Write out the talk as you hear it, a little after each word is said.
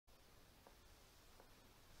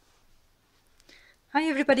Hi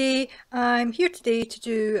everybody, I'm here today to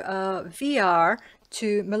do a VR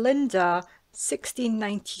to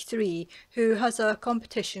Melinda1693, who has a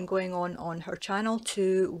competition going on her channel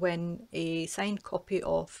to win a signed copy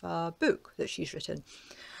of a book that she's written.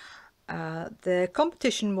 The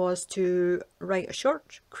competition was to write a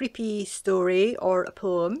short, creepy story or a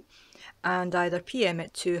poem and either PM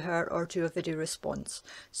it to her or do a video response.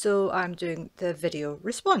 So I'm doing the video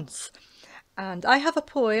response. And I have a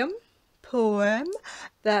poem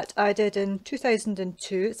that I did in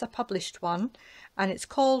 2002. It's a published one and it's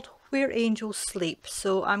called Where Angels Sleep.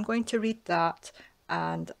 So I'm going to read that,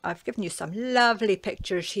 and I've given you some lovely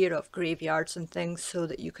pictures here of graveyards and things so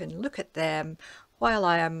that you can look at them while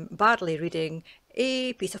I am badly reading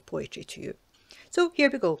a piece of poetry to you. So here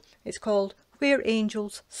we go. It's called Where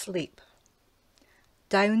Angels Sleep.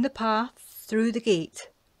 Down the path, through the gate,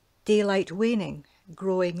 daylight waning,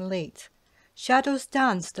 growing late, shadows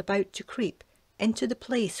danced about to creep into the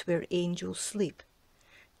place where angels sleep.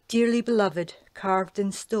 Dearly beloved, carved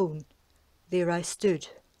in stone, there I stood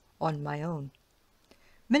on my own.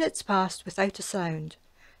 Minutes passed without a sound,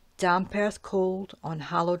 damp earth cold on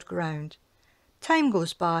hallowed ground. Time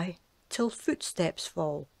goes by till footsteps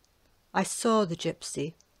fall. I saw the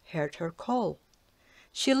gypsy, heard her call.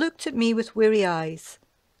 She looked at me with weary eyes,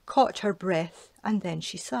 caught her breath, and then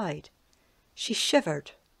she sighed. She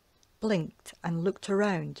shivered, blinked and looked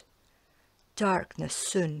around. Darkness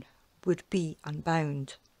soon would be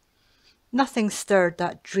unbound. Nothing stirred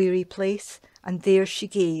that dreary place, and there she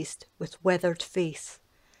gazed with weathered face.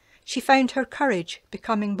 She found her courage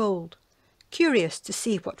becoming bold, curious to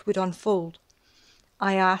see what would unfold.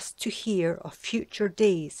 I asked to hear of future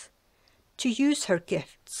days, to use her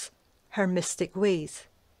gifts, her mystic ways.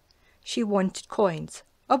 She wanted coins,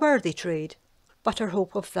 a worthy trade, but her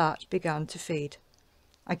hope of that began to fade.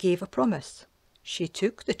 I gave a promise, she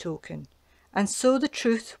took the token, and so the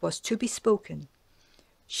truth was to be spoken.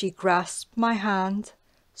 She grasped my hand,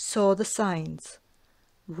 saw the signs,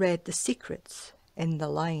 read the secrets in the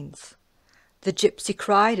lines. The gypsy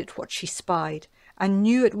cried at what she spied, and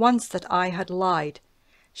knew at once that I had lied.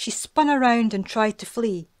 She spun around and tried to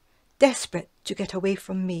flee, desperate to get away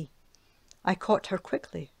from me. I caught her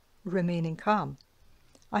quickly, remaining calm.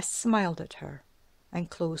 I smiled at her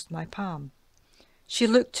and closed my palm. She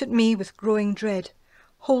looked at me with growing dread,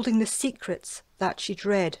 holding the secrets that she'd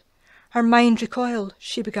read. Her mind recoiled,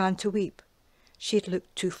 she began to weep. She'd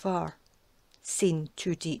looked too far, seen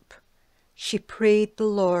too deep. She prayed the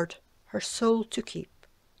Lord her soul to keep.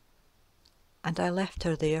 And I left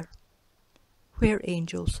her there, where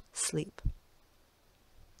angels sleep.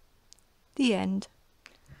 The end.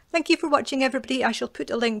 Thank you for watching everybody. I shall put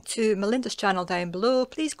a link to Melinda's channel down below.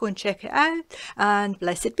 Please go and check it out, and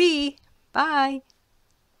blessed be. Bye.